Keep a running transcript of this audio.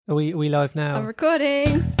Are we live now? I'm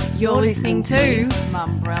recording. You're listening to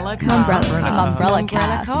Mumbrella Cast. Mumbrella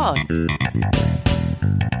Cast.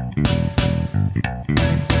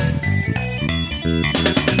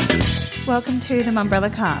 Welcome to the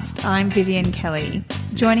Mumbrella Cast. I'm Vivian Kelly.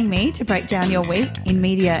 Joining me to break down your week in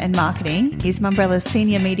media and marketing is Mumbrella's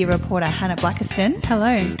senior media reporter Hannah Blackiston.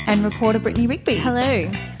 Hello. And reporter Brittany Rigby.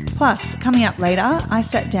 Hello. Plus, coming up later, I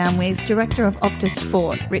sat down with Director of Optus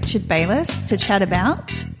Sport, Richard Bayliss, to chat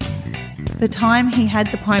about the time he had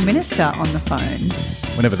the Prime Minister on the phone.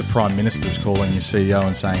 Whenever the Prime Minister's calling your CEO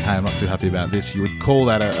and saying, hey, I'm not too happy about this, you would call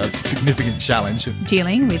that a significant challenge.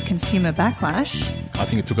 Dealing with consumer backlash. I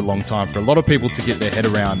think it took a long time for a lot of people to get their head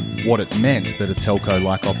around what it meant that a telco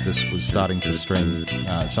like Optus was starting to stream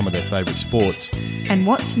some of their favourite sports. And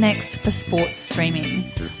what's next for sports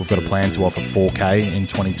streaming? We've got a plan to offer 4K in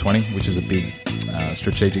 2020, which is a big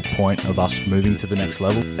strategic point of us moving to the next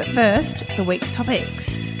level. But first, the week's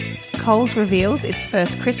topics. Coles reveals its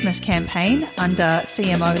first Christmas campaign under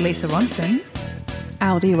CMO Lisa Ronson.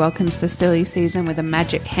 Aldi welcomes the silly season with a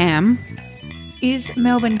magic ham. Is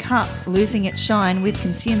Melbourne Cup losing its shine with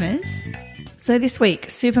consumers? So this week,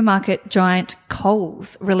 supermarket giant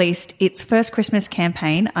Coles released its first Christmas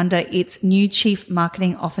campaign under its new Chief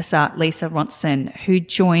Marketing Officer, Lisa Ronson, who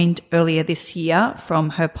joined earlier this year from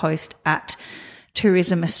her post at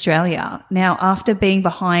Tourism Australia. Now, after being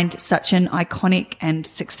behind such an iconic and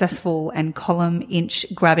successful and column-inch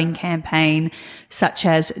grabbing campaign such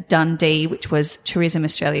as Dundee, which was Tourism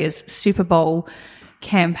Australia's Super Bowl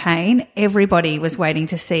campaign, everybody was waiting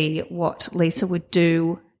to see what Lisa would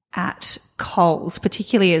do at Coles,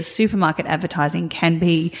 particularly as supermarket advertising can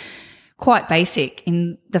be quite basic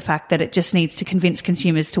in the fact that it just needs to convince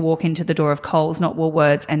consumers to walk into the door of Coles, not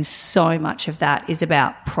Woolworths, and so much of that is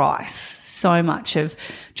about price. So much of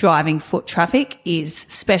driving foot traffic is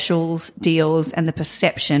specials, deals, and the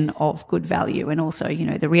perception of good value, and also, you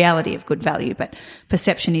know, the reality of good value. But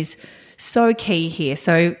perception is so key here.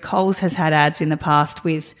 So Coles has had ads in the past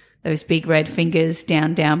with those big red fingers,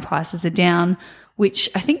 down, down, prices are down, which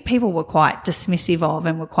I think people were quite dismissive of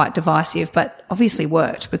and were quite divisive, but obviously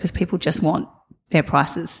worked because people just want their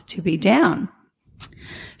prices to be down.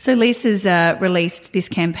 So Lisa's released this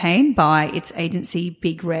campaign by its agency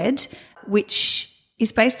Big Red, which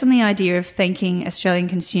is based on the idea of thanking Australian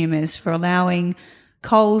consumers for allowing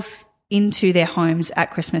Coles into their homes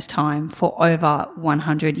at Christmas time for over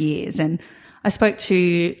 100 years. And I spoke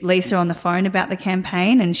to Lisa on the phone about the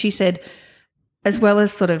campaign, and she said, as well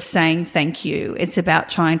as sort of saying thank you, it's about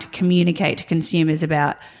trying to communicate to consumers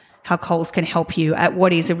about how Coles can help you at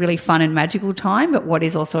what is a really fun and magical time, but what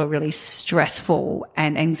is also a really stressful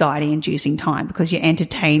and anxiety-inducing time, because you're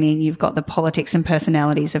entertaining, you've got the politics and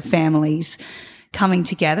personalities of families coming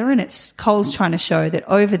together, and it's Coles trying to show that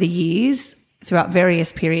over the years, throughout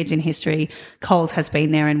various periods in history, Coles has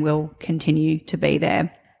been there and will continue to be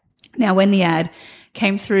there. Now, when the ad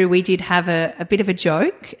came through, we did have a bit of a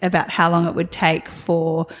joke about how long it would take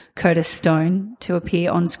for Curtis Stone to appear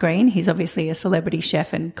on screen. He's obviously a celebrity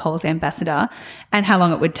chef and Coles ambassador, and how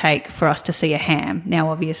long it would take for us to see a ham. Now,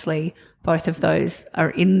 obviously, both of those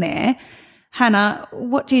are in there. Hannah,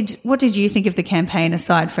 what did you think of the campaign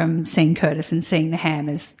aside from seeing Curtis and seeing the ham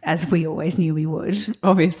as we always knew we would?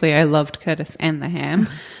 Obviously, I loved Curtis and the ham.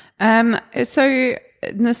 So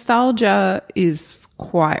nostalgia is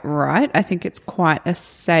quite right. I think it's quite a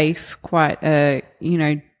safe, quite a,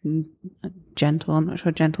 gentle. I'm not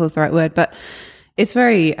sure gentle is the right word, but it's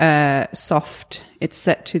very soft. It's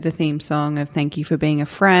set to the theme song of Thank You for Being a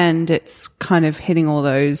Friend. It's kind of hitting all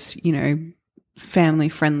those,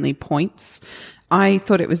 family-friendly points. I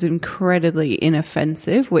thought it was incredibly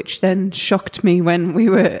inoffensive, which then shocked me when we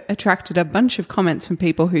attracted a bunch of comments from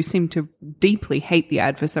people who seemed to deeply hate the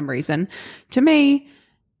ad for some reason. To me,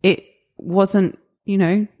 it wasn't,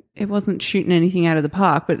 it wasn't shooting anything out of the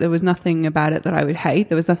park, but there was nothing about it that I would hate.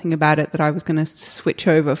 There was nothing about it that I was going to switch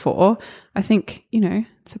over for. I think,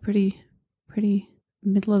 it's a pretty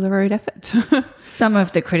middle of the road effort. Some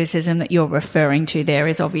of the criticism that you're referring to there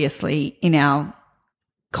is obviously in our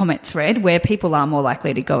comment thread, where people are more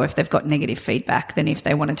likely to go if they've got negative feedback than if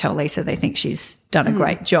they want to tell Lisa they think she's done a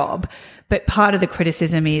great job. But part of the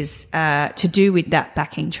criticism is to do with that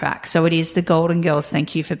backing track. So it is the Golden Girls,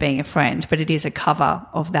 Thank You for Being a Friend, but it is a cover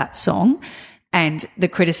of that song. And the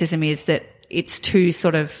criticism is that it's too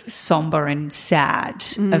sort of somber and sad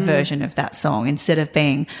a version of that song instead of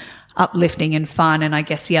being uplifting and fun. And I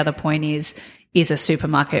guess the other point is a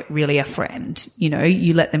supermarket really a friend?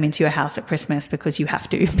 You let them into your house at Christmas because you have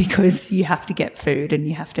to get food and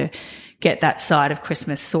you have to get that side of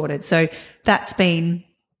Christmas sorted. So that's been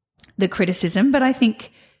the criticism. But I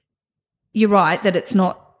think you're right that it's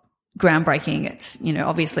not groundbreaking. It's,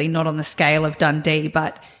 obviously not on the scale of Dundee,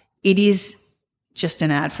 but it is just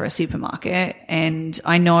an ad for a supermarket. And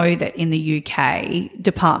I know that in the UK,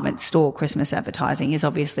 department store Christmas advertising is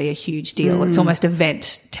obviously a huge deal. It's almost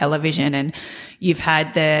event television. And you've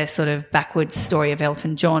had the sort of backwards story of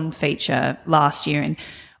Elton John feature last year and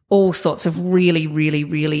all sorts of really, really,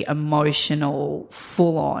 really emotional,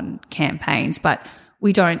 full-on campaigns. But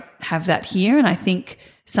we don't have that here. And I think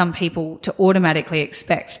some people to automatically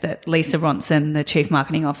expect that Lisa Ronson, the Chief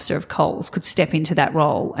Marketing Officer of Coles, could step into that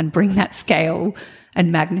role and bring that scale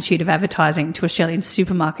and magnitude of advertising to Australian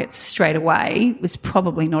supermarkets straight away was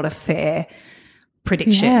probably not a fair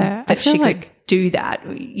prediction that she could do that,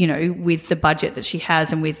 with the budget that she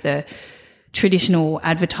has and with the traditional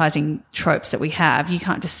advertising tropes that we have. You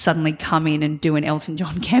can't just suddenly come in and do an Elton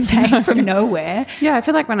John campaign from nowhere. Yeah, I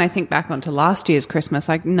feel like when I think back onto last year's Christmas,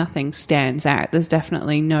 like nothing stands out. There's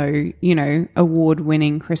definitely no,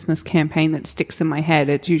 award-winning Christmas campaign that sticks in my head.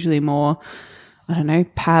 It's usually more, I don't know,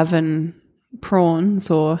 Pav and prawns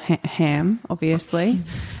or ham, obviously.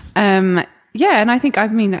 And I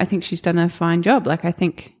think she's done a fine job. Like, I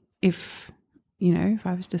think if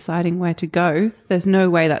I was deciding where to go, there's no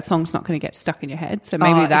way that song's not going to get stuck in your head. So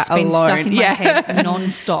maybe that it's been alone, stuck in my head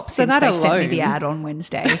non-stop since they sent me the ad on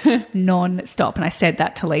Wednesday. Non-stop. And I said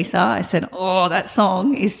that to Lisa. I said, that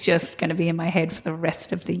song is just going to be in my head for the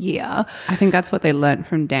rest of the year. I think that's what they learnt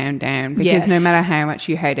from Down Down, because no matter how much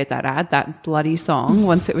you hated that ad, that bloody song,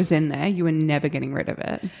 once it was in there, you were never getting rid of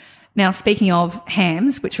it. Now, speaking of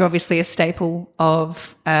hams, which are obviously a staple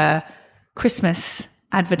of Christmas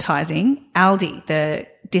advertising, Aldi, the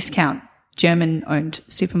discount German-owned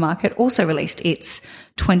supermarket, also released its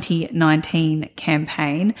 2019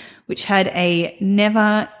 campaign, which had a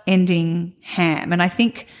never-ending ham. And I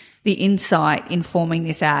think the insight in forming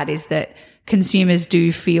this ad is that consumers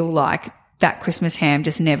do feel like that Christmas ham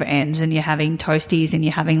just never ends, and you're having toasties and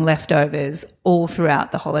you're having leftovers all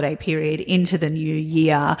throughout the holiday period into the new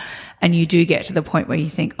year. And you do get to the point where you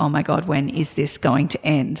think, oh my God, when is this going to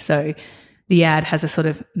end? So the ad has a sort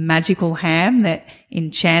of magical ham that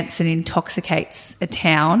enchants and intoxicates a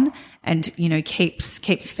town and,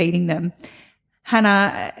 keeps feeding them.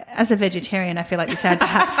 Hannah, as a vegetarian, I feel like this ad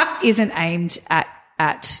perhaps isn't aimed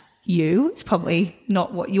at you. It's probably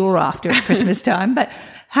not what you're after at Christmas time, but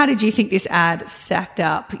how did you think this ad stacked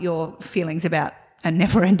up, your feelings about a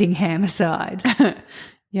never-ending ham aside?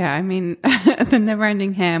 Yeah, I mean, the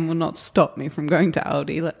never-ending ham will not stop me from going to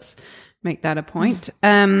Aldi. Let's make that a point.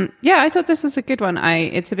 I thought this was a good one.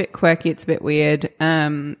 It's a bit quirky. It's a bit weird.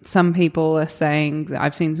 Some people are saying that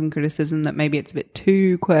I've seen some criticism that maybe it's a bit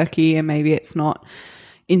too quirky and maybe it's not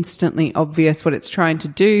instantly obvious what it's trying to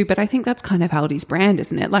do. But I think that's kind of Aldi's brand,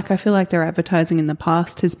 isn't it? Like, I feel like their advertising in the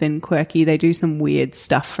past has been quirky. They do some weird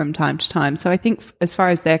stuff from time to time. So I think as far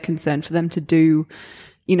as they're concerned, for them to do,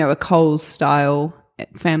 a Coles style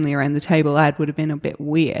family around the table ad would have been a bit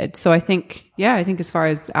weird. So I think as far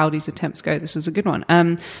as Aldi's attempts go, this was a good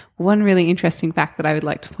one. One really interesting fact that I would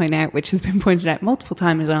like to point out, which has been pointed out multiple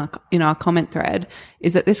times in our comment thread,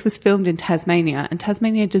 is that this was filmed in Tasmania, and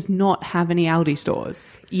Tasmania does not have any Aldi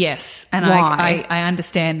stores. Yes, and I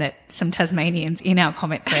understand that some Tasmanians in our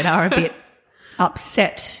comment thread are a bit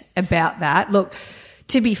upset about that. Look,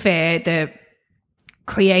 to be fair, the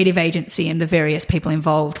creative agency and the various people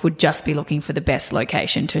involved would just be looking for the best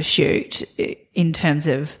location to shoot in terms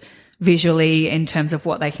of visually, in terms of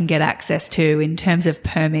what they can get access to, in terms of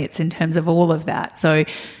permits, in terms of all of that. So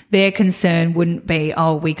their concern wouldn't be,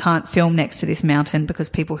 we can't film next to this mountain because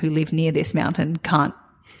people who live near this mountain can't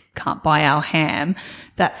buy our ham.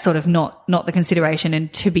 That's sort of not the consideration.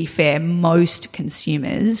 And to be fair, most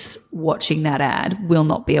consumers watching that ad will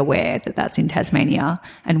not be aware that that's in Tasmania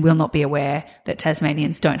and will not be aware that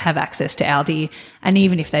Tasmanians don't have access to Aldi. And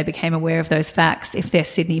even if they became aware of those facts, if they're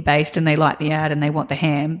Sydney based and they like the ad and they want the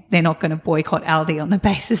ham, they're not going to boycott Aldi on the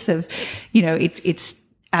basis of, its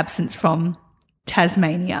absence from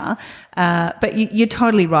Tasmania. But you're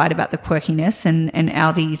totally right about the quirkiness, and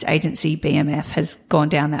Aldi's agency BMF has gone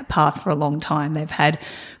down that path for a long time. They've had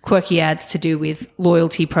quirky ads to do with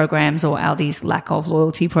loyalty programs or Aldi's lack of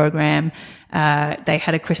loyalty program. They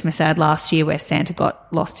had a Christmas ad last year where Santa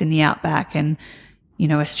got lost in the outback, and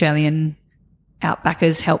Australian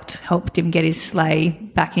outbackers helped him get his sleigh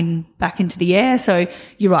back into the air. So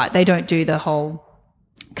you're right, they don't do the whole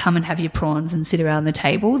come and have your prawns and sit around the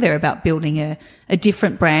table. They're about building a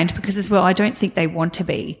different brand, because as well, I don't think they want to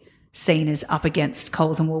be seen as up against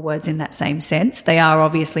Coles and Woolworths in that same sense. They are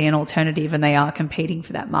obviously an alternative and they are competing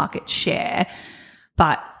for that market share,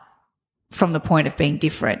 but from the point of being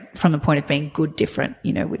different, from the point of being good different,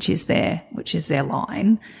 which is their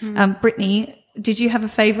line. Brittany, Did you have a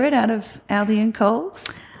favourite out of Aldi and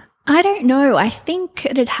Coles? I don't know. I think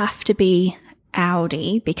it'd have to be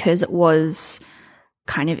Aldi because it was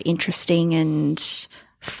kind of interesting and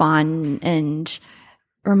fun and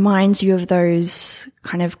reminds you of those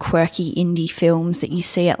kind of quirky indie films that you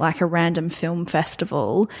see at like a random film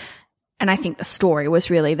festival. And I think the story was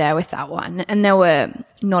really there with that one. And there were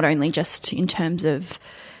not only just in terms of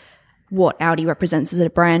what Aldi represents as a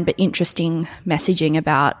brand, but interesting messaging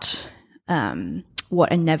about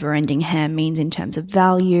what a never-ending ham means in terms of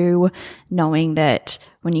value, knowing that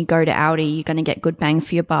when you go to Aldi, you're going to get good bang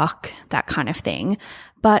for your buck, that kind of thing.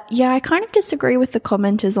 But yeah, I kind of disagree with the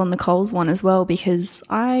commenters on the Coles one as well because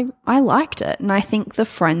I liked it. And I think the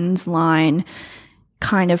Friends line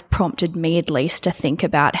kind of prompted me at least to think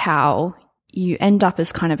about how you end up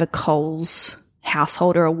as kind of a Coles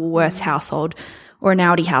household or a Woolworths household or an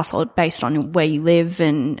Aldi household based on where you live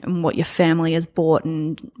and what your family has bought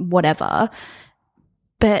and whatever.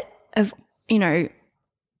 But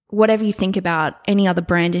whatever you think about any other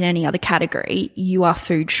brand in any other category, you are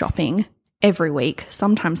food shopping every week,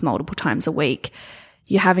 sometimes multiple times a week.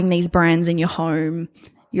 You're having these brands in your home.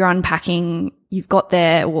 You're unpacking. You've got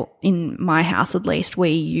in my house at least,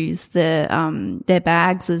 we use their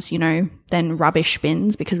bags as, then rubbish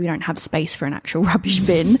bins because we don't have space for an actual rubbish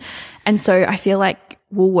bin. And so I feel like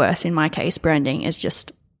Woolworths, in my case, branding is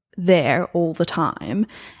just there all the time.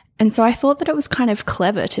 And so I thought that it was kind of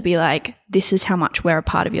clever to be like, this is how much we're a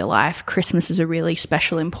part of your life. Christmas is a really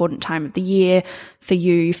special, important time of the year for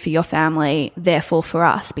you, for your family, therefore for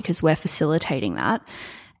us, because we're facilitating that.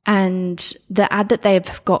 And the ad that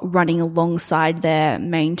they've got running alongside their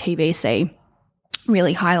main TVC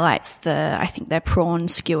really highlights their prawn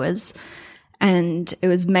skewers. And it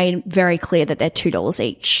was made very clear that they're $2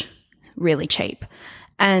 each, really cheap.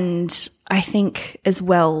 And I think as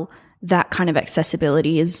well, that kind of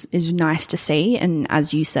accessibility is nice to see. And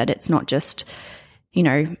as you said, it's not just,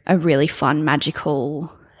 a really fun,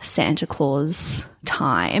 magical Santa Claus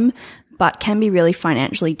time, but can be really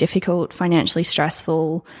financially difficult, financially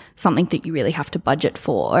stressful, something that you really have to budget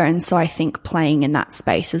for. And so I think playing in that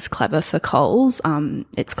space is clever for Coles.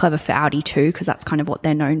 It's clever for Aldi too, because that's kind of what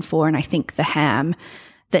they're known for. And I think the ham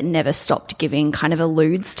that never stopped giving kind of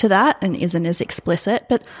alludes to that and isn't as explicit.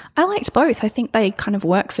 But I liked both. I think they kind of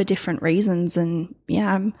work for different reasons. And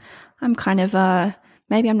yeah, I'm kind of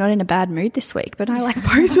maybe I'm not in a bad mood this week, but I like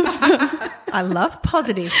both of them. I love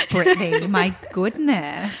positive, Brittany. My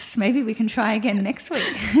goodness. Maybe we can try again next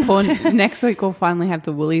week. Next week we'll finally have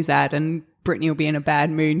the Woolies ad and Brittany will be in a bad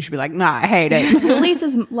mood and she'll be like, nah, I hate it. Woolies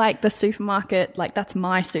is like the supermarket, like that's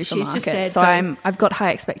my supermarket. She's just said, so I've got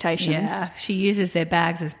high expectations. Yeah, she uses their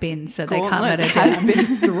bags as bins so they can't let her has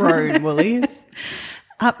been thrown, Woolies.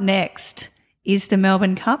 Up next, is the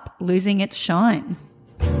Melbourne Cup losing its shine?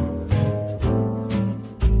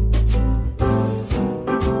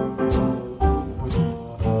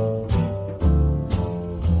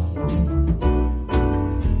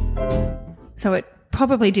 So it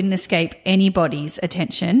probably didn't escape anybody's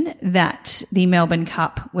attention that the Melbourne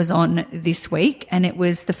Cup was on this week, and it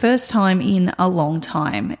was the first time in a long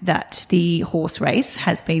time that the horse race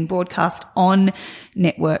has been broadcast on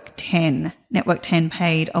Network 10. Network 10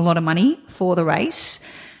 paid a lot of money for the race,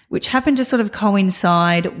 which happened to sort of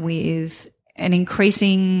coincide with an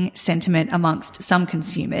increasing sentiment amongst some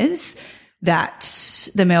consumers that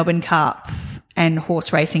the Melbourne Cup and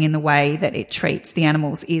horse racing in the way that it treats the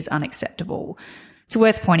animals is unacceptable. It's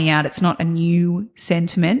worth pointing out it's not a new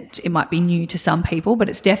sentiment. It might be new to some people, but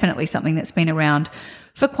it's definitely something that's been around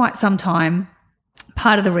for quite some time.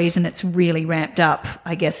 Part of the reason it's really ramped up,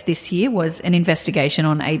 I guess, this year was an investigation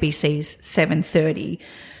on ABC's 7:30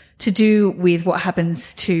 to do with what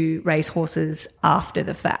happens to racehorses after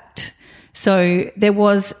the fact. So there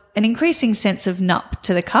was an increasing sense of nup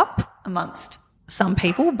to the cup amongst some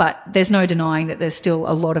people, but there's no denying that there's still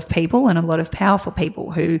a lot of people and a lot of powerful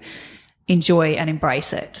people who enjoy and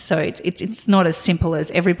embrace it. So it's not as simple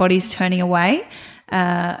as everybody's turning away.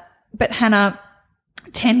 But Hannah,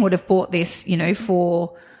 10 would have bought this,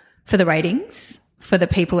 for the ratings, for the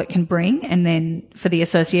people it can bring, and then for the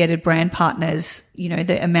associated brand partners,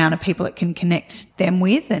 the amount of people it can connect them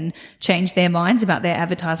with and change their minds about their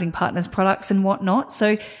advertising partners' products and whatnot.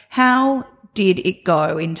 So how did it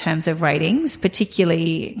go in terms of ratings,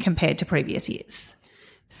 particularly compared to previous years?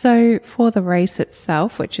 So for the race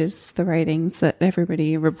itself, which is the ratings that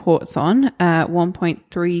everybody reports on,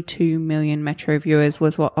 1.32 million Metro viewers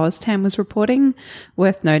was what OzTam was reporting.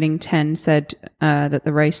 Worth noting, 10 said that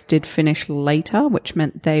the race did finish later, which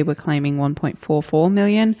meant they were claiming 1.44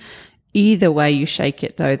 million. Either way you shake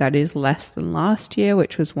it, though, that is less than last year,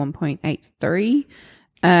 which was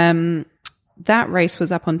 1.83. that race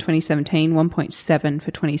was up on 2017, 1.7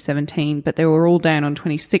 for 2017, but they were all down on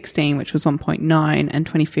 2016, which was 1.9, and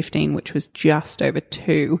 2015, which was just over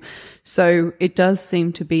 2. So it does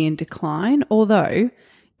seem to be in decline, although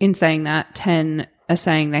in saying that, 10 are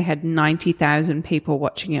saying they had 90,000 people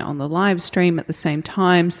watching it on the live stream at the same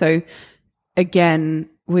time. So again,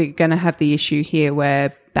 we're going to have the issue here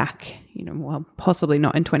where back, well, possibly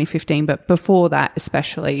not in 2015, but before that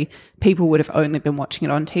especially, people would have only been watching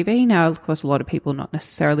it on TV. Now, of course, a lot of people not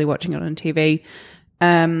necessarily watching it on TV.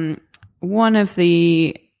 One of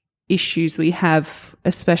the issues we have,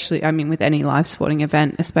 especially, with any live sporting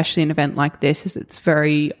event, especially an event like this, is it's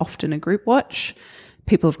very often a group watch.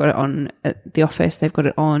 People have got it on at the office, they've got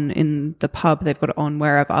it on in the pub, they've got it on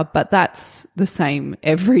wherever, but that's the same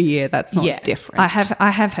every year. That's not different. I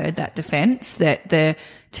have heard that defense that the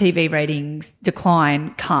TV ratings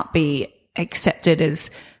decline can't be accepted as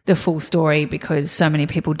the full story because so many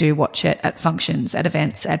people do watch it at functions, at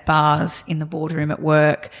events, at bars, in the boardroom, at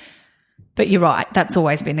work. But you're right, that's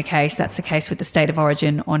always been the case. That's the case with the State of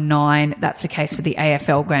Origin on 9. That's the case with the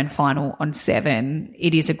AFL Grand Final on 7.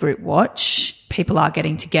 It is a group watch. People are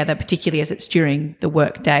getting together, particularly as it's during the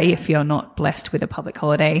work day, if you're not blessed with a public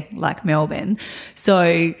holiday like Melbourne.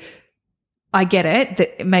 So I get it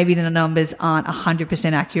that maybe the numbers aren't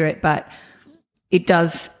 100% accurate, but it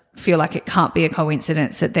does feel like it can't be a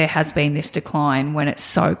coincidence that there has been this decline when it's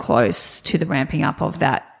so close to the ramping up of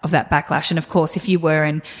that backlash. And of course, if you were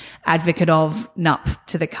an advocate of NUP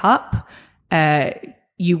to the cup,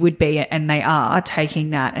 you would be, and they are taking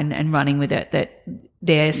that and running with it, that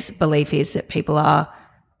their belief is that people are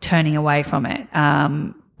turning away from it.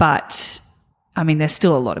 But there's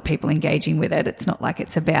still a lot of people engaging with it. It's not like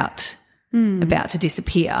it's about to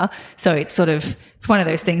disappear. So it's one of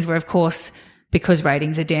those things where, of course, because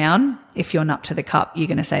ratings are down, if you're NUP to the cup, you're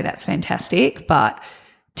going to say that's fantastic. But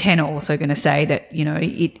 10 are also going to say that,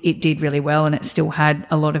 it did really well and it still had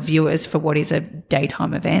a lot of viewers for what is a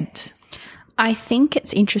daytime event. I think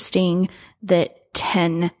it's interesting that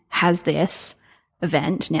 10 has this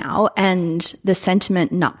event now, and the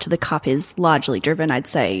sentiment NUP to the cup is largely driven, I'd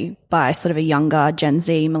say, by sort of a younger Gen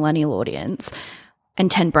Z millennial audience. And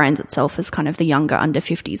 10 brands itself is kind of the younger under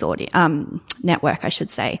 50s network, I should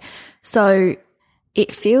say. So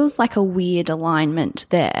it feels like a weird alignment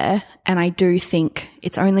there. And I do think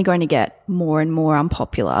it's only going to get more and more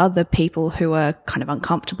unpopular. The people who are kind of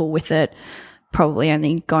uncomfortable with it probably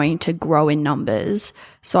only going to grow in numbers.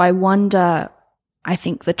 So I wonder, I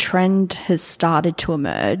think the trend has started to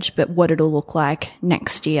emerge, but what it'll look like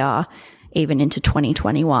next year, even into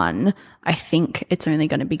 2021, I think it's only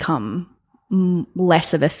going to become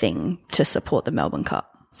less of a thing to support the Melbourne Cup.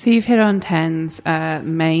 So you've hit on 10's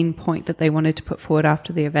main point that they wanted to put forward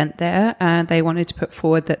after the event there. They wanted to put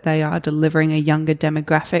forward that they are delivering a younger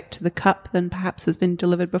demographic to the Cup than perhaps has been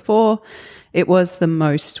delivered before. It was the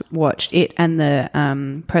most watched, it and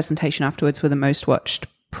the presentation afterwards were the most watched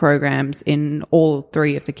programs in all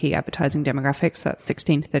 3 of the key advertising demographics. That's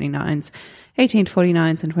 16 to 39s, 18 to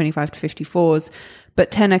 49s and 25 to 54s. But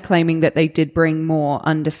 10 are claiming that they did bring more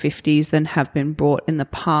under 50s than have been brought in the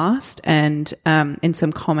past. And in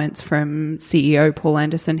some comments from CEO Paul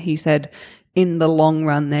Anderson, he said in the long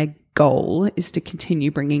run, their goal is to continue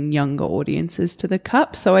bringing younger audiences to the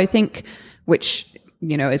Cup. So I think, which,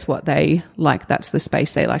 is what they like. That's the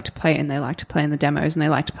space they like to play in. They like to play in the demos and they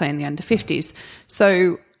like to play in the under 50s.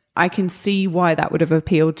 So I can see why that would have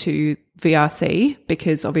appealed to VRC,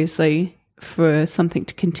 because obviously for something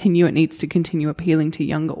to continue, it needs to continue appealing to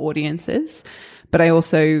younger audiences. But I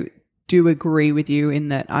also do agree with you in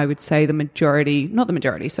that I would say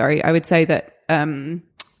I would say that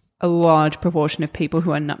a large proportion of people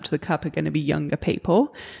who are NUP to the Cup are going to be younger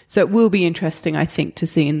people. So it will be interesting, I think, to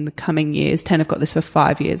see in the coming years. 10 have got this for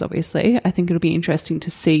 5 years, obviously. I think it'll be interesting to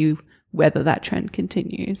see whether that trend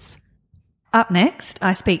continues. Up next,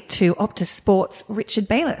 I speak to Optus Sports' Richard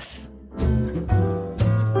Bayliss.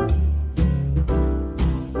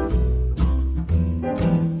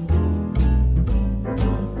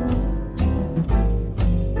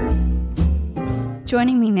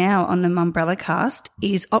 Joining me now on the Mumbrella Cast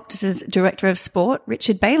is Optus's Director of Sport,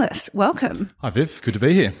 Richard Bayliss. Welcome. Hi, Viv. Good to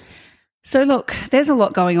be here. So look, there's a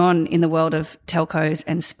lot going on in the world of telcos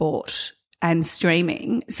and sport and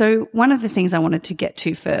streaming. So one of the things I wanted to get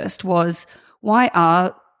to first was, why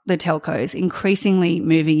are the telcos increasingly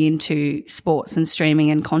moving into sports and streaming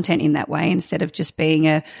and content in that way instead of just being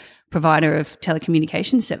a provider of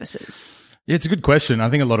telecommunications services? Yeah, it's a good question. I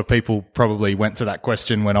think a lot of people probably went to that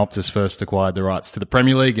question when Optus first acquired the rights to the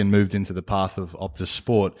Premier League and moved into the path of Optus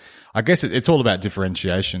Sport. I guess it's all about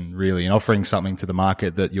differentiation, really, and offering something to the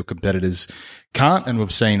market that your competitors can't. And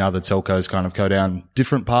we've seen other telcos kind of go down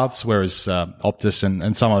different paths, whereas Optus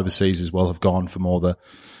and some overseas as well have gone for more the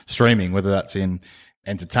streaming, whether that's in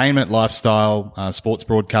entertainment, lifestyle, sports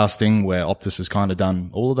broadcasting, where Optus has kind of done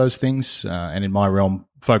all of those things. And in my realm,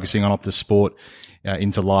 focusing on Optus Sport,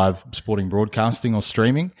 into live sporting broadcasting or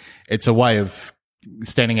streaming. It's a way of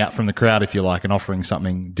standing out from the crowd, if you like, and offering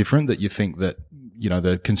something different that you think that,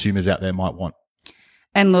 the consumers out there might want.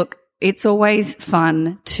 And look, it's always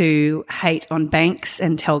fun to hate on banks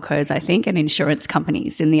and telcos, I think, and insurance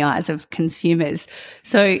companies in the eyes of consumers.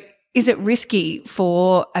 So is it risky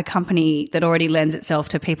for a company that already lends itself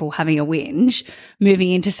to people having a whinge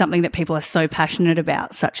moving into something that people are so passionate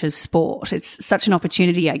about, such as sport? It's such an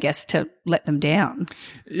opportunity, I guess, to let them down.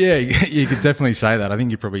 Yeah, you could definitely say that. I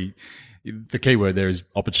think the key word there is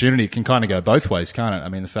opportunity. It can kind of go both ways, can't it? I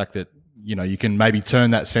mean, the fact that, you can maybe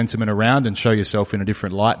turn that sentiment around and show yourself in a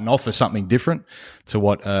different light and offer something different to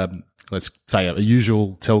what, let's say, a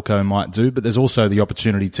usual telco might do. But there's also the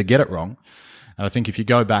opportunity to get it wrong. And I think if you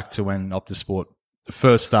go back to when Optus Sport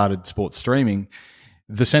first started sports streaming,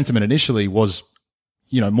 the sentiment initially was,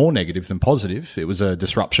 more negative than positive. It was a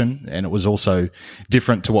disruption, and it was also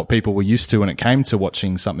different to what people were used to when it came to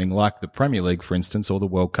watching something like the Premier League, for instance, or the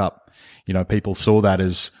World Cup. People saw that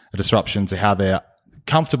as a disruption to how they're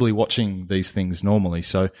comfortably watching these things normally.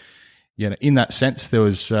 So, in that sense, there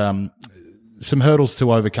was some hurdles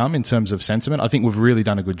to overcome in terms of sentiment. I think we've really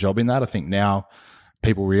done a good job in that. I think now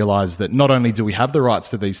people realize that not only do we have the rights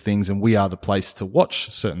to these things and we are the place to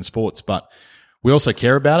watch certain sports, but we also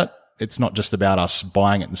care about it. It's not just about us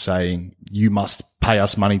buying it and saying, you must pay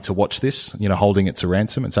us money to watch this, holding it to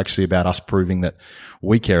ransom. It's actually about us proving that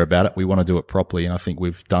we care about it. We want to do it properly. And I think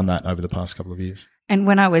we've done that over the past couple of years. And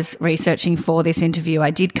when I was researching for this interview,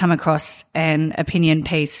 I did come across an opinion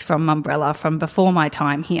piece from Umbrella from before my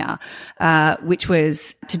time here, which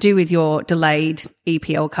was to do with your delayed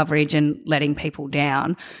EPL coverage and letting people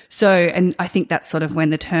down. So, and I think that's sort of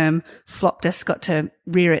when the term Floptus got to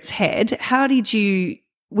rear its head.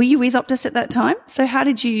 Were you with Optus at that time? So how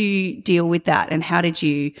did you deal with that, and how did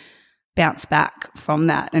you bounce back from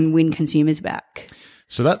that and win consumers back?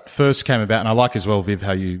 So that first came about, and I like as well, Viv,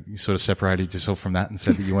 how you sort of separated yourself from that and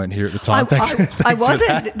said that you weren't here at the time. I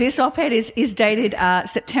wasn't. This op-ed is dated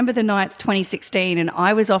September the 9th, 2016, and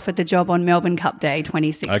I was offered the job on Melbourne Cup Day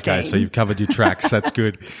 2016. Okay, so you've covered your tracks. That's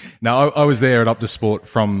good. Now, I was there at Optus Sport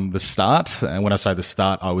from the start, and when I say the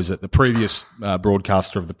start, I was at the previous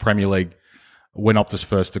broadcaster of the Premier League when Optus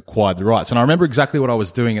first acquired the rights. And I remember exactly what I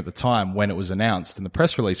was doing at the time when it was announced and the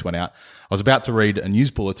press release went out. I was about to read a news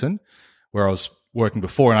bulletin where I was working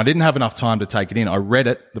before, and I didn't have enough time to take it in. I read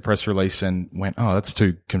it, the press release, and went, oh, that's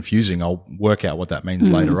too confusing. I'll work out what that means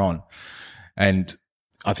later on. And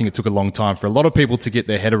I think it took a long time for a lot of people to get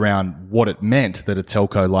their head around what it meant that a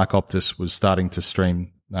telco like Optus was starting to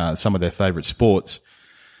stream some of their favorite sports.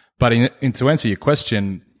 But to answer your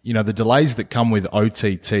question, the delays that come with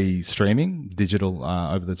OTT streaming, digital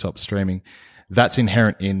over-the-top streaming, that's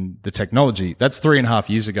inherent in the technology. That's 3.5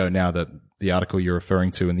 years ago now, that the article you're referring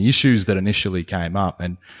to, and the issues that initially came up.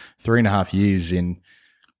 And 3.5 years in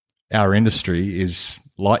our industry is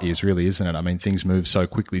light years, really, isn't it? I mean, things move so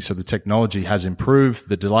quickly. So the technology has improved.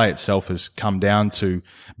 The delay itself has come down to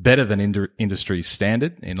better than industry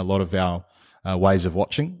standard in a lot of our ways of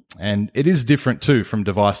watching. And it is different too from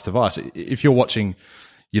device to device. If you're watching,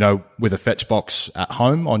 with a fetch box at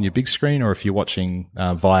home on your big screen, or if you're watching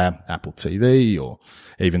via Apple TV or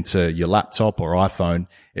even to your laptop or iPhone,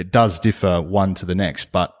 it does differ one to the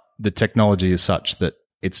next. But the technology is such that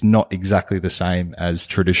it's not exactly the same as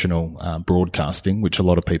traditional broadcasting, which a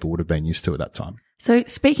lot of people would have been used to at that time. So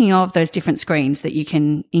speaking of those different screens that you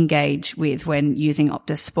can engage with when using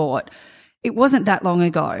Optus Sport, it wasn't that long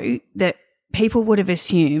ago that people would have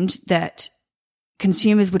assumed that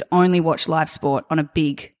consumers would only watch live sport on a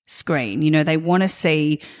big screen. They want to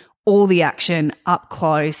see all the action up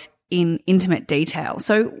close in intimate detail.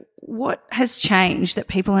 So what has changed that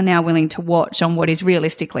people are now willing to watch on what is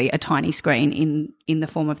realistically a tiny screen in the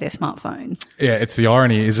form of their smartphone? Yeah, it's the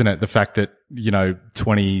irony, isn't it? The fact that,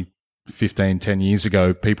 15, 10 years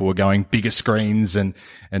ago, people were going bigger screens and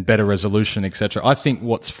better resolution, etc. I think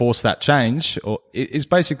what's forced that change is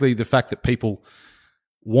basically the fact that people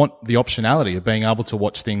want the optionality of being able to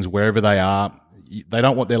watch things wherever they are. they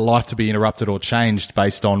don't want their life to be interrupted or changed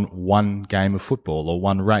based on one game of football or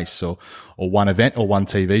one race or one event or one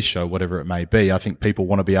TV show, whatever it may be. I think people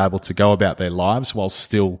want to be able to go about their lives while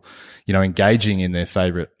still, engaging in their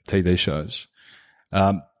favorite TV shows.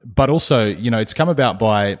 But also, it's come about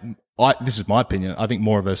by, this is my opinion, I think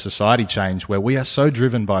more of a society change where we are so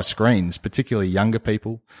driven by screens, particularly younger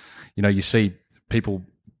people. You see people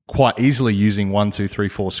quite easily using 1, 2, 3,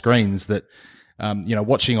 4 screens that,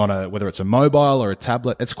 watching on whether it's a mobile or a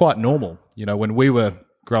tablet, it's quite normal. When we were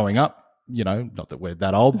growing up, not that we're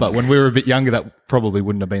that old, but when we were a bit younger, that probably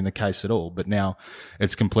wouldn't have been the case at all. But now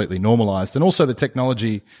it's completely normalized. And also the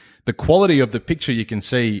technology, the quality of the picture you can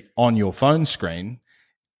see on your phone screen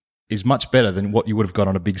is much better than what you would have got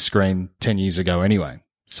on a big screen 10 years ago anyway.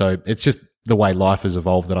 So it's just the way life has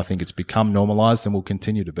evolved that I think it's become normalized and will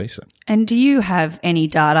continue to be so. And do you have any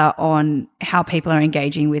data on how people are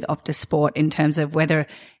engaging with Optus Sport in terms of whether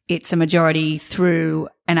it's a majority through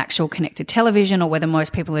an actual connected television or whether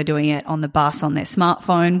most people are doing it on the bus on their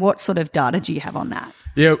smartphone? What sort of data do you have on that?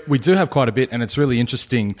 Yeah, we do have quite a bit, and it's really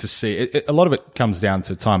interesting to see. A lot of it comes down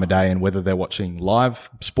to time of day and whether they're watching live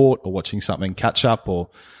sport or watching something catch up or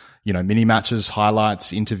mini matches,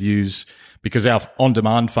 highlights, interviews, because our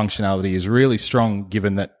on-demand functionality is really strong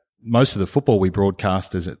given that most of the football we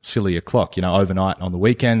broadcast is at silly o'clock, overnight on the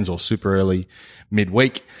weekends or super early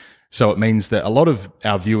midweek. So it means that a lot of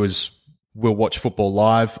our viewers will watch football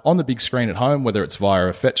live on the big screen at home, whether it's via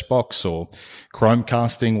a fetch box or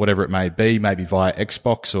Chromecasting, whatever it may be, maybe via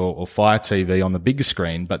Xbox or Fire TV on the bigger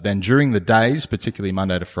screen. But then during the days, particularly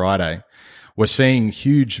Monday to Friday, we're seeing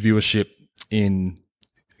huge viewership in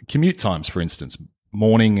commute times, for instance,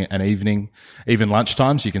 morning and evening, even lunch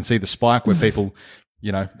times. You can see the spike where people,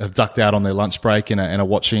 have ducked out on their lunch break and are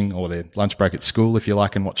watching, or their lunch break at school, if you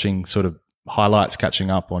like, and watching sort of highlights, catching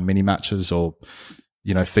up on mini matches or,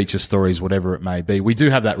 feature stories, whatever it may be. We do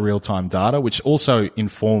have that real-time data, which also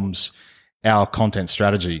informs our content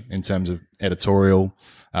strategy in terms of editorial,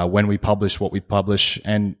 when we publish what we publish.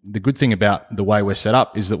 And the good thing about the way we're set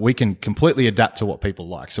up is that we can completely adapt to what people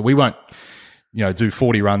like. So we won't, do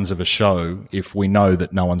 40 runs of a show if we know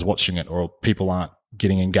that no one's watching it or people aren't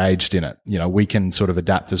getting engaged in it. We can sort of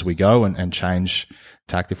adapt as we go and change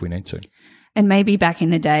tact if we need to. And maybe back in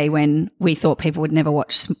the day when we thought people would never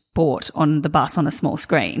watch sport on the bus on a small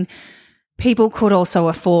screen, people could also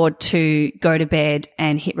afford to go to bed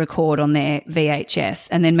and hit record on their VHS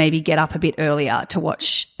and then maybe get up a bit earlier to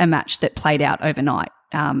watch a match that played out overnight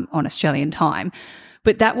on Australian time.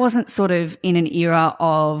 But that wasn't sort of in an era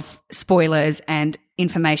of spoilers and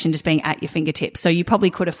information just being at your fingertips. So you probably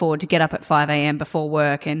could afford to get up at 5 a.m. before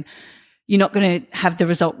work, and you're not going to have the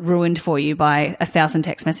result ruined for you by 1,000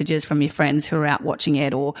 text messages from your friends who are out watching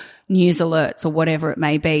it or news alerts or whatever it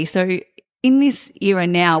may be. So in this era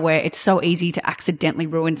now where it's so easy to accidentally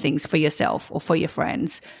ruin things for yourself or for your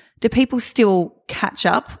friends, do people still catch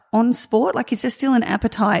up on sport? Like, is there still an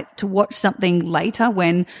appetite to watch something later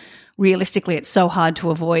when realistically it's so hard to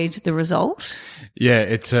avoid the result? Yeah,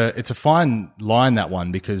 it's a fine line, that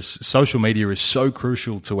one, because social media is so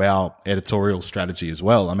crucial to our editorial strategy as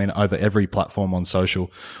well. I mean, over every platform on social,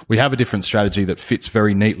 we have a different strategy that fits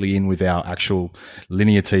very neatly in with our actual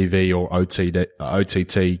linear TV or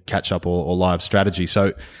OTT catch up or live strategy.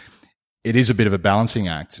 So it is a bit of a balancing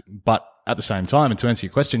act, but at the same time, and to answer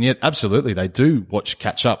your question, yeah, absolutely, they do watch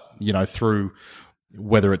catch up, through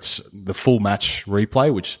whether it's the full match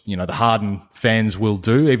replay, which, the hardened fans will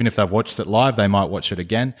do. Even if they've watched it live, they might watch it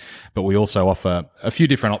again. But we also offer a few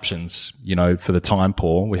different options, for the time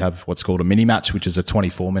poor. We have what's called a mini match, which is a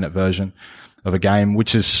 24-minute version of a game,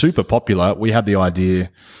 which is super popular. We had the idea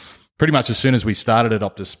pretty much as soon as we started at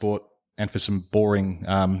Optus Sport, and for some boring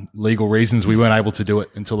legal reasons, we weren't able to do it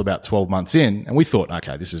until about 12 months in. And we thought,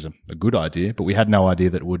 okay, this is a good idea, but we had no idea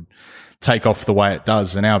that it would take off the way it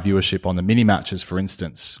does. And our viewership on the mini matches, for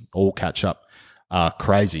instance, all catch up, are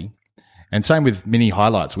crazy. And same with mini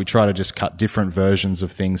highlights. We try to just cut different versions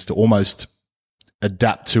of things to almost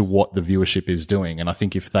adapt to what the viewership is doing. And I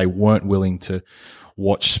think if they weren't willing to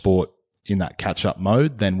watch sport in that catch up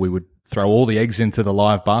mode, then we would throw all the eggs into the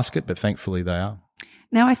live basket, but thankfully they are.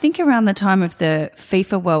 Now, I think around the time of the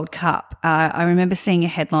FIFA World Cup, I remember seeing a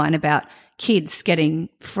headline about kids getting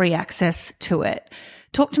free access to it.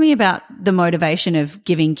 Talk to me about the motivation of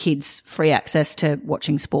giving kids free access to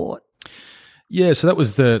watching sport. Yeah, so that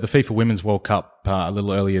was the FIFA Women's World Cup a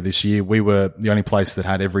little earlier this year. We were the only place that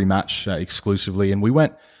had every match exclusively, and we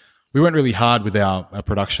went really hard with our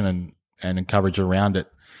production and coverage around it,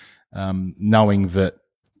 knowing that,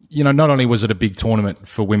 not only was it a big tournament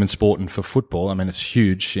for women's sport and for football, I mean, it's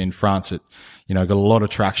huge in France. It, got a lot of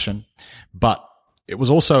traction, but it was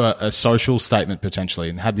also a social statement potentially,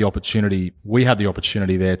 and we had the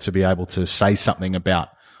opportunity there to be able to say something about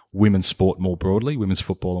women's sport more broadly, women's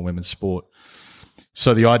football and women's sport.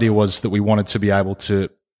 So the idea was that we wanted to be able to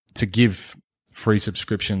give free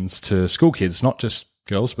subscriptions to school kids, not just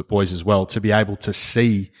girls, but boys as well, to be able to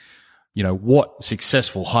see, what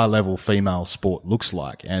successful high level female sport looks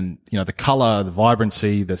like. And, the color, the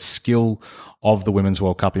vibrancy, the skill of the Women's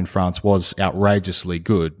World Cup in France was outrageously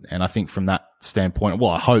good. And I think from that standpoint,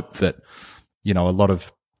 I hope that, a lot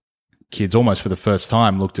of kids almost for the first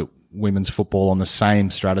time looked at women's football on the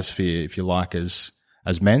same stratosphere, if you like, as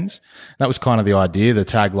men's. That was kind of the idea. The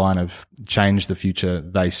tagline of Change the Future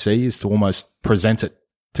They See is to almost present it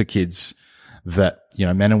to kids that,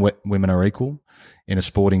 men and women are equal in a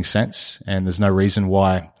sporting sense. And there's no reason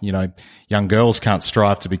why, young girls can't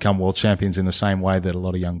strive to become world champions in the same way that a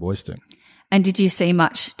lot of young boys do. And did you see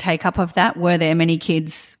much take up of that? Were there many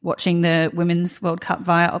kids watching the Women's World Cup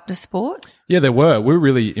via Optus Sport? Yeah, there were. We were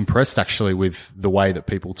really impressed actually with the way that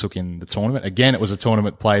people took in the tournament. Again, it was a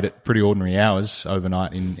tournament played at pretty ordinary hours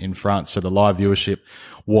overnight in France. So the live viewership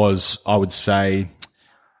was, I would say,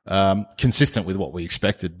 consistent with what we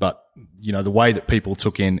expected. But, the way that people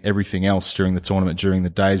took in everything else during the tournament, during the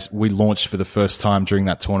days, we launched for the first time during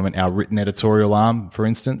that tournament our written editorial arm, for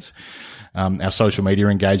instance. Our social media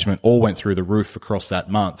engagement all went through the roof across that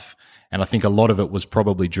month. And I think a lot of it was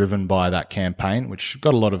probably driven by that campaign, which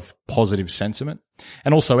got a lot of positive sentiment.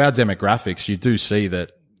 And also our demographics, you do see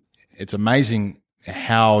that it's amazing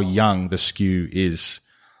how young the skew is.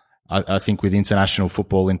 I think with international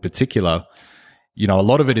football in particular, a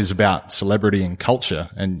lot of it is about celebrity and culture.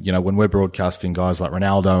 And, when we're broadcasting guys like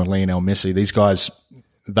Ronaldo and Lionel Messi, these guys,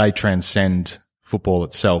 they transcend football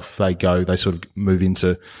itself. They sort of move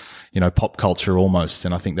into, pop culture almost.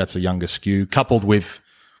 And I think that's a younger skew coupled with,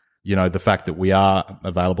 the fact that we are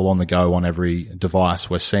available on the go on every device.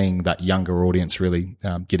 We're seeing that younger audience really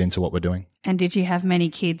get into what we're doing. And did you have many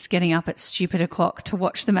kids getting up at stupid o'clock to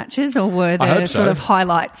watch the matches, or were the sort of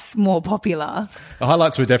highlights more popular? The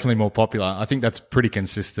highlights were definitely more popular. I think that's pretty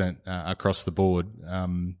consistent across the board.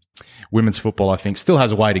 Women's football, I think, still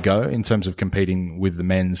has a way to go in terms of competing with the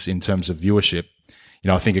men's in terms of viewership.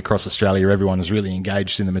 I think across Australia, everyone is really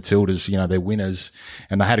engaged in the Matildas. They're winners,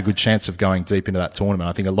 and they had a good chance of going deep into that tournament.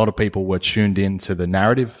 I think a lot of people were tuned in to the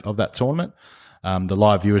narrative of that tournament. The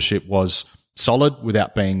live viewership was solid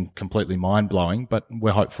without being completely mind-blowing, but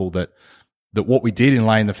we're hopeful that what we did in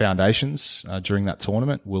laying the foundations during that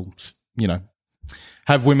tournament will,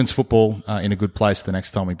 have women's football in a good place the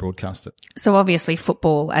next time we broadcast it. So obviously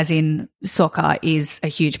football, as in soccer, is a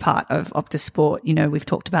huge part of Optus Sport. We've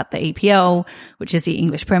talked about the EPL, which is the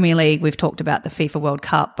English Premier League. We've talked about the FIFA World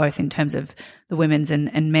Cup, both in terms of the women's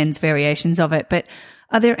and men's variations of it. But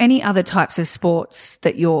are there any other types of sports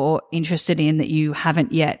that you're interested in that you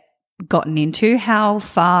haven't yet gotten into? How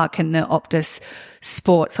far can the Optus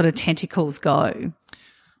Sport sort of tentacles go?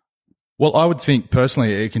 Well, I would think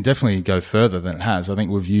personally it can definitely go further than it has. I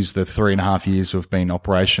think we've used the 3.5 years we've been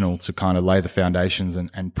operational to kind of lay the foundations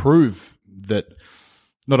and prove that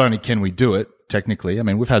not only can we do it technically, I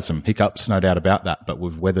mean, we've had some hiccups, no doubt about that, but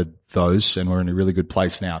we've weathered those and we're in a really good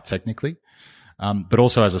place now technically. But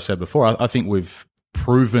also, as I said before, I think we've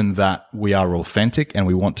proven that we are authentic and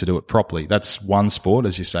we want to do it properly. That's one sport,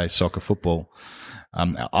 as you say, soccer, football.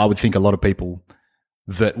 I would think a lot of people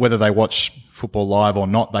that whether they watch football live or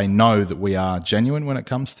not, they know that we are genuine when it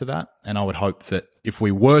comes to that. And I would hope that if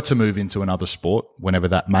we were to move into another sport, whenever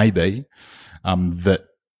that may be, that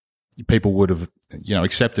people would have,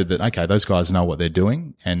 accepted that, okay, those guys know what they're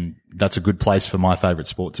doing. And that's a good place for my favorite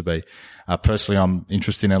sport to be. Personally, I'm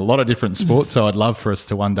interested in a lot of different sports, so I'd love for us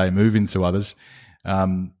to one day move into others.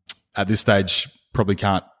 At this stage, probably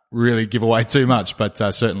can't really give away too much, but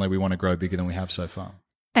certainly we want to grow bigger than we have so far.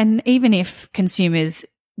 And even if consumers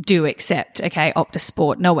do accept, okay, Optus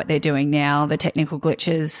Sport know what they're doing now, the technical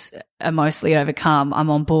glitches are mostly overcome, I'm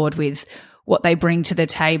on board with what they bring to the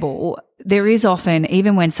table, there is often,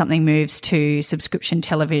 even when something moves to subscription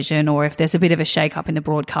television or if there's a bit of a shake-up in the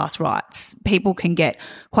broadcast rights, people can get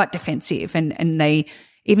quite defensive and they,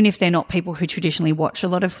 even if they're not people who traditionally watch a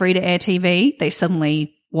lot of free-to-air TV, they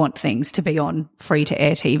suddenly want things to be on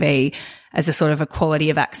free-to-air TV as a sort of a quality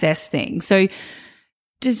of access thing. So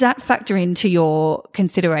does that factor into your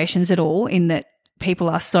considerations at all, in that people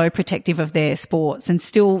are so protective of their sports and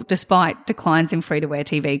still, despite declines in free-to-air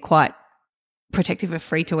TV, quite protective of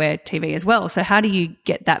free-to-air TV as well? So how do you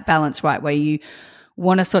get that balance right where you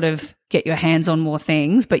want to sort of get your hands on more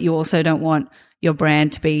things, but you also don't want your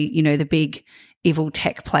brand to be, the big evil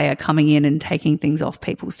tech player coming in and taking things off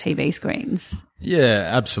people's TV screens? Yeah,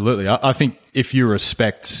 absolutely. I think if you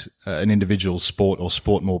respect an individual sport or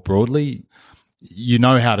sport more broadly, you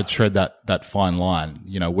know how to tread that fine line.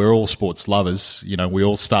 You know, we're all sports lovers. You know, we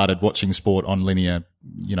all started watching sport on linear,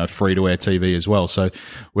 free to air TV as well. So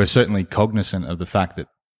we're certainly cognizant of the fact that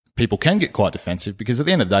people can get quite defensive, because at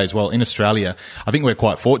the end of the day as well, in Australia, I think we're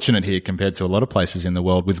quite fortunate here compared to a lot of places in the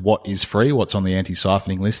world with what is free, what's on the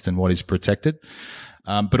anti-siphoning list, and what is protected.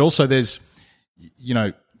 But also there's,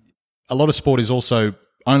 a lot of sport is also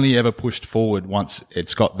only ever pushed forward once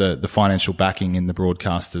it's got the financial backing in the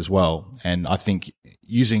broadcast as well. And I think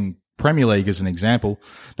using Premier League as an example,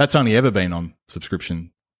 that's only ever been on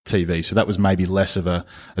subscription TV. So that was maybe less of a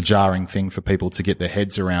jarring thing for people to get their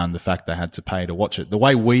heads around, the fact they had to pay to watch it. The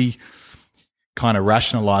way we kind of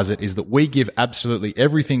rationalize it is that we give absolutely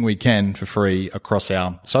everything we can for free across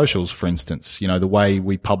our socials, for instance. The way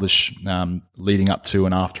we publish leading up to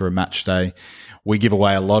and after a match day, we give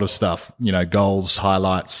away a lot of stuff, goals,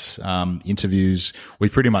 highlights, interviews. We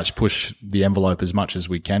pretty much push the envelope as much as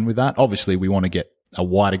we can with that. Obviously, we want to get a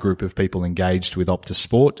wider group of people engaged with Optus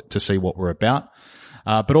Sport to see what we're about.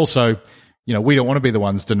 But also, we don't want to be the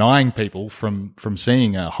ones denying people from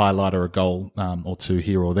seeing a highlight or a goal or two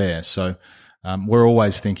here or there. So we're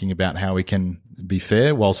always thinking about how we can be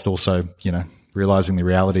fair whilst also, realizing the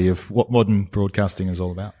reality of what modern broadcasting is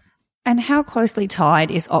all about. And how closely tied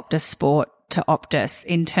is Optus Sport to Optus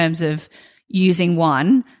in terms of using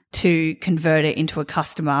one to convert it into a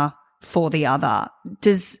customer for the other?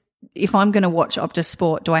 If I'm going to watch Optus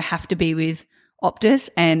Sport, do I have to be with Optus?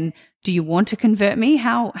 And do you want to convert me?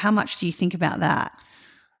 How much do you think about that?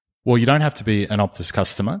 Well, you don't have to be an Optus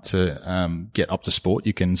customer to get Optus Sport.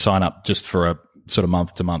 You can sign up just for a sort of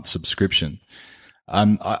month-to-month subscription.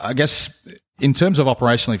 I guess in terms of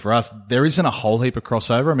operationally for us, there isn't a whole heap of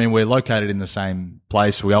crossover. I mean, we're located in the same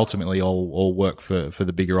place. We ultimately all work for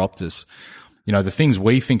the bigger Optus. The things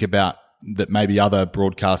we think about that maybe other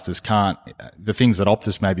broadcasters can't, the things that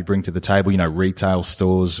Optus maybe bring to the table, retail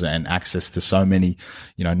stores and access to so many,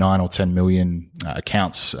 9 or 10 million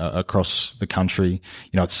accounts across the country.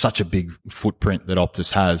 It's such a big footprint that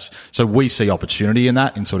Optus has. So we see opportunity in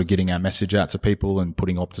that, in sort of getting our message out to people and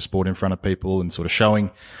putting Optus Sport in front of people and sort of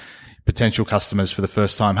showing potential customers for the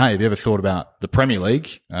first time, hey, have you ever thought about the Premier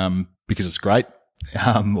League? Because it's great,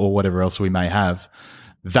 or whatever else we may have.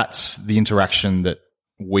 That's the interaction that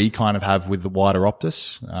we kind of have with the wider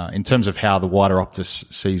Optus. In terms of how the wider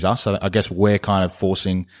Optus sees us, I guess we're kind of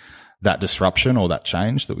forcing that disruption or that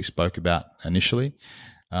change that we spoke about initially.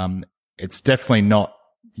 It's definitely not,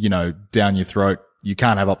 down your throat. You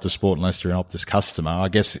can't have Optus Sport unless you're an Optus customer. I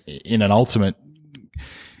guess in an ultimate,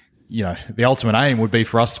 the ultimate aim would be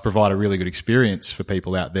for us to provide a really good experience for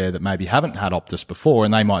people out there that maybe haven't had Optus before,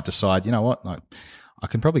 and they might decide, I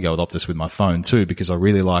can probably go with Optus with my phone too, because I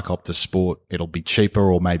really like Optus Sport. It'll be cheaper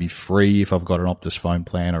or maybe free if I've got an Optus phone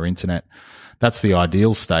plan or internet. That's the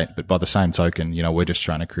ideal state. But by the same token, we're just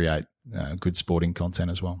trying to create good sporting content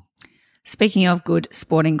as well. Speaking of good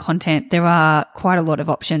sporting content, there are quite a lot of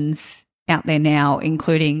options out there now,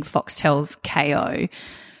 including Foxtel's KO.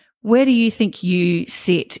 Where do you think you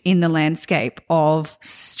sit in the landscape of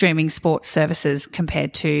streaming sports services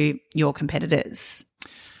compared to your competitors?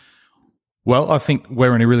 Well, I think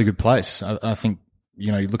we're in a really good place. I think,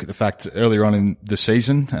 you look at the fact earlier on in the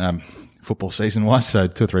season, football season wise, so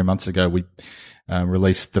 2 or 3 months ago, we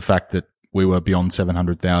released the fact that we were beyond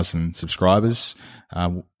 700,000 subscribers.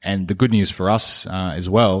 And the good news for us as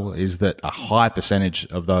well is that a high percentage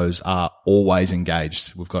of those are always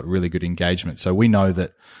engaged. We've got really good engagement. So we know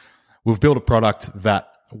that we've built a product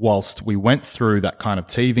that, whilst we went through that kind of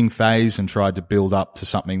teething phase and tried to build up to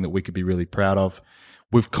something that we could be really proud of,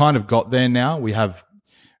 we've kind of got there now. We have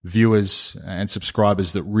viewers and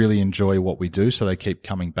subscribers that really enjoy what we do, so they keep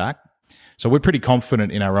coming back. So we're pretty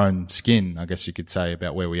confident in our own skin, I guess you could say,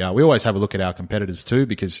 about where we are. We always have a look at our competitors too,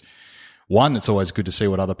 because one, it's always good to see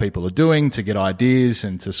what other people are doing, to get ideas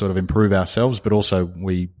and to sort of improve ourselves. But also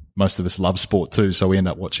most of us love sport too. So we end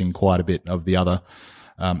up watching quite a bit of the other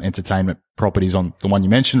entertainment properties on the one you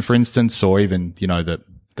mentioned, for instance, or even,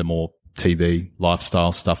 the more TV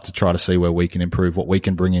lifestyle stuff, to try to see where we can improve, what we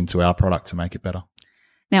can bring into our product to make it better.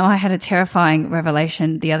 Now, I had a terrifying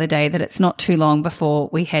revelation the other day that it's not too long before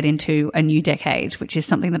we head into a new decade, which is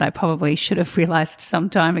something that I probably should have realized some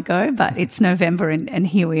time ago, but it's November and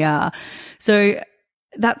here we are. So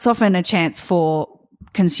that's often a chance for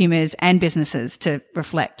consumers and businesses to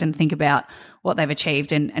reflect and think about what they've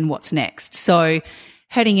achieved and what's next. So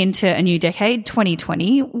heading into a new decade,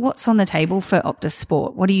 2020, what's on the table for Optus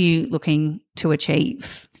Sport? What are you looking to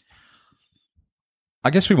achieve? I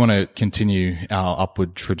guess we want to continue our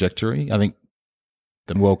upward trajectory. I think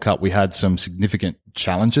and World Cup, we had some significant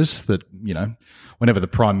challenges that, whenever the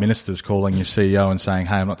Prime Minister's calling your CEO and saying,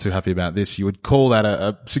 hey, I'm not too happy about this, you would call that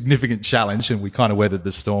a significant challenge, and we kind of weathered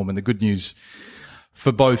the storm. And the good news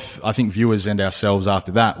for both, I think, viewers and ourselves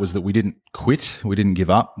after that was that we didn't quit. We didn't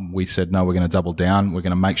give up. We said, no, we're going to double down. We're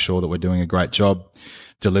going to make sure that we're doing a great job,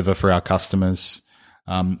 deliver for our customers.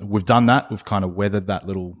 We've done that. We've kind of weathered that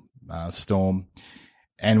little storm.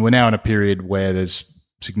 And we're now in a period where there's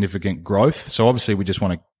significant growth. So obviously we just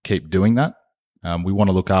want to keep doing that. We want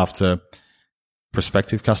to look after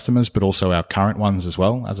prospective customers, but also our current ones as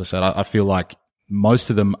well. As I said, I feel like most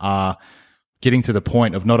of them are getting to the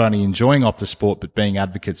point of not only enjoying Optus Sport, but being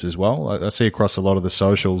advocates as well. I see across a lot of the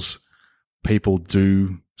socials, people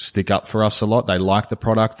do stick up for us a lot. They like the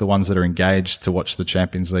product. The ones that are engaged to watch the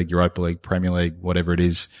Champions League, Europa League, Premier League, whatever it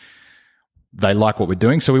is, they like what we're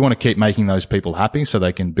doing. So we want to keep making those people happy so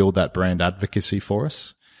they can build that brand advocacy for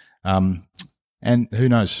us. And who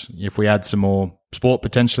knows, if we add some more sport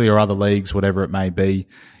potentially or other leagues, whatever it may be,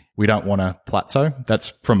 we don't want to plateau. That's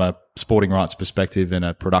from a sporting rights perspective and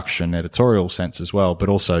a production editorial sense as well, but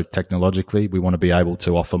also technologically, we want to be able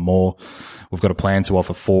to offer more. We've got a plan to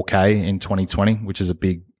offer 4K in 2020, which is a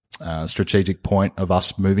big strategic point of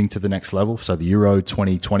us moving to the next level. So the Euro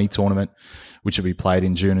 2020 tournament, which will be played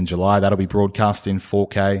in June and July, that'll be broadcast in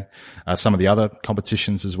 4K. Some of the other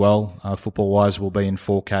competitions as well, football-wise, will be in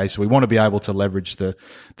 4K. So we want to be able to leverage the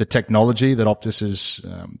technology that Optus has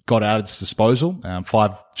got at its disposal.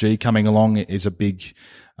 5G coming along is a big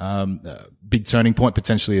turning point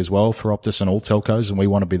potentially as well for Optus and all telcos, and we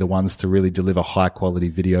want to be the ones to really deliver high-quality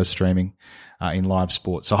video streaming in live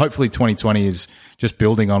sport. So hopefully 2020 is just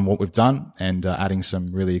building on what we've done and adding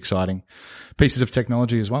some really exciting pieces of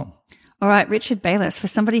technology as well. All right, Richard Bayliss, for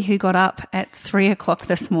somebody who got up at 3:00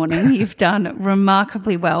 this morning, you've done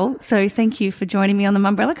remarkably well. So thank you for joining me on the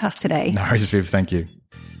Mumbrella Cast today. No worries, Viv. Thank you.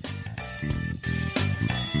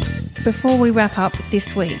 Before we wrap up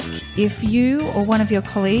this week, if you or one of your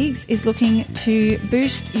colleagues is looking to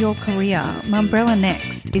boost your career, Mumbrella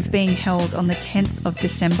Next is being held on the 10th of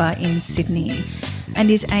December in Sydney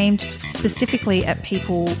and is aimed specifically at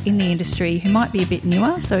people in the industry who might be a bit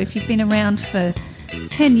newer. So if you've been around for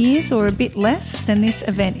 10 years or a bit less, then this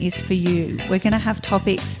event is for you. We're going to have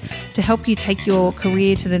topics to help you take your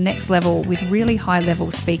career to the next level with really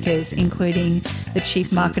high-level speakers, including the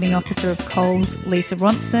Chief Marketing Officer of Coles, Lisa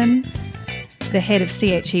Ronson, the Head of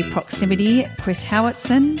CHE Proximity, Chris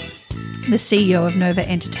Howatson, the CEO of Nova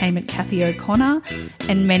Entertainment, Kathy O'Connor,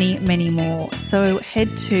 and many, many more. So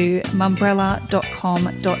head to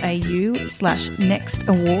mumbrella.com.au/next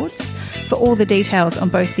awards for all the details on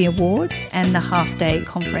both the awards and the half-day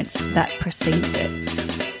conference that precedes it.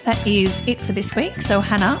 That is it for this week. So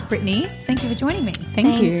Hannah, Brittany, thank you for joining me. Thank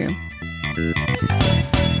Thanks. you.